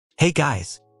Hey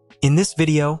guys, in this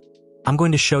video, I'm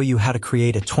going to show you how to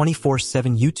create a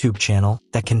 24/7 YouTube channel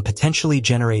that can potentially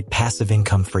generate passive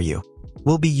income for you.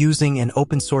 We'll be using an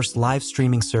open source live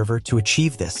streaming server to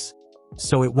achieve this,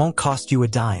 so it won't cost you a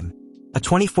dime. A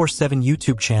 24/7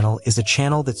 YouTube channel is a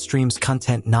channel that streams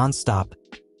content non-stop.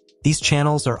 These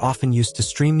channels are often used to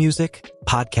stream music,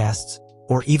 podcasts,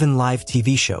 or even live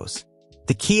TV shows.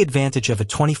 The key advantage of a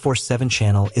 24/7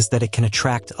 channel is that it can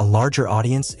attract a larger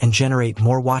audience and generate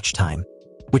more watch time,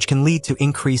 which can lead to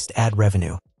increased ad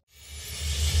revenue.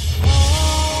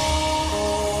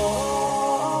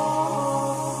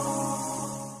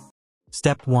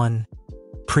 Step 1.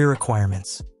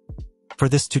 Pre-requirements. For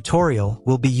this tutorial,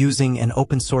 we'll be using an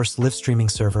open-source live streaming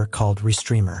server called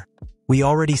Restreamer. We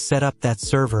already set up that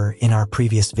server in our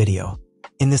previous video.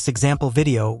 In this example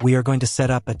video, we are going to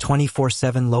set up a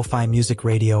 24/7 Lofi music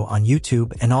radio on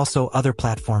YouTube and also other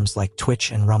platforms like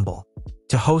Twitch and Rumble.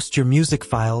 To host your music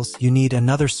files, you need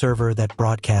another server that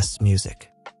broadcasts music.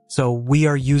 So we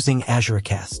are using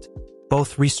AzureCast.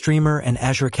 Both Restreamer and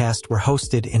AzureCast were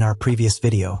hosted in our previous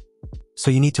video, so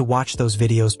you need to watch those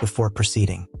videos before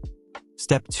proceeding.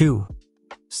 Step 2.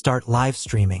 Start live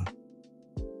streaming.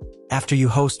 After you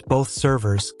host both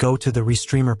servers, go to the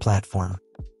Restreamer platform.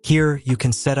 Here, you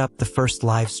can set up the first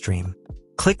live stream.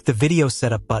 Click the Video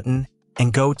Setup button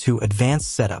and go to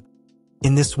Advanced Setup.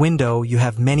 In this window, you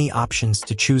have many options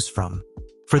to choose from.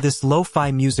 For this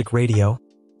lo-fi music radio,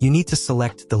 you need to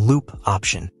select the loop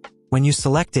option. When you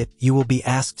select it, you will be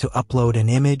asked to upload an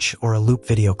image or a loop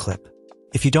video clip.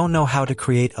 If you don't know how to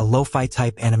create a lo-fi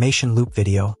type animation loop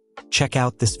video, check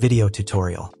out this video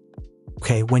tutorial.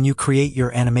 Okay, when you create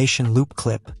your animation loop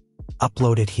clip,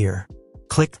 upload it here.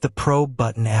 Click the probe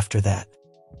button after that.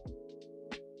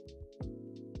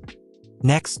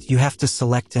 Next, you have to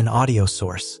select an audio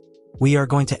source. We are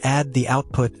going to add the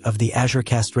output of the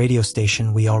AzureCast radio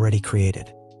station we already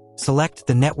created. Select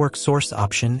the network source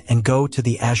option and go to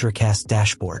the AzureCast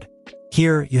dashboard.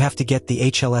 Here, you have to get the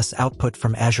HLS output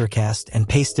from AzureCast and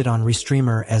paste it on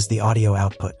Restreamer as the audio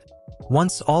output.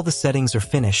 Once all the settings are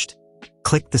finished,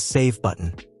 click the Save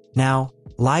button. Now,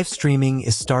 live streaming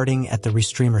is starting at the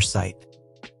Restreamer site.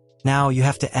 Now you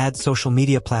have to add social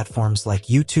media platforms like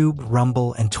YouTube,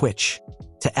 Rumble, and Twitch.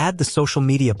 To add the social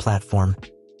media platform,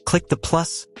 click the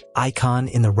plus icon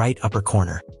in the right upper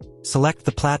corner. Select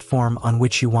the platform on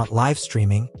which you want live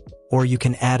streaming, or you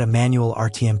can add a manual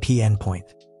STMP endpoint.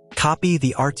 Copy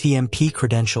the STMP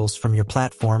credentials from your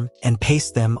platform and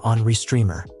paste them on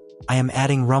Restreamer. I am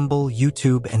adding Rumble,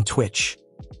 YouTube, and Twitch.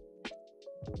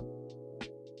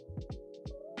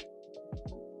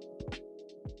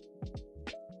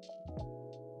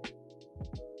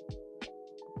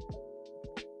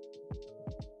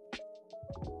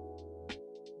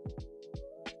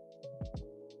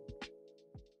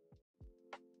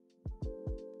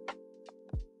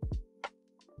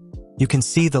 You can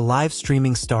see the live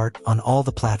streaming start on all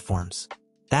the platforms.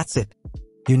 That's it.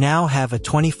 You now have a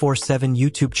 24/7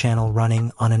 YouTube channel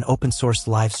running on an open-source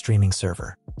live streaming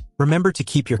server. Remember to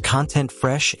keep your content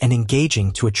fresh and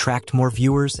engaging to attract more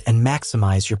viewers and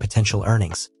maximize your potential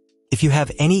earnings. If you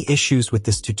have any issues with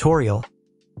this tutorial,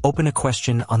 open a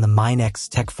question on the MineX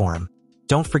Tech Forum.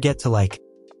 Don't forget to like,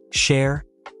 share,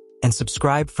 and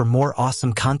subscribe for more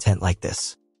awesome content like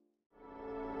this.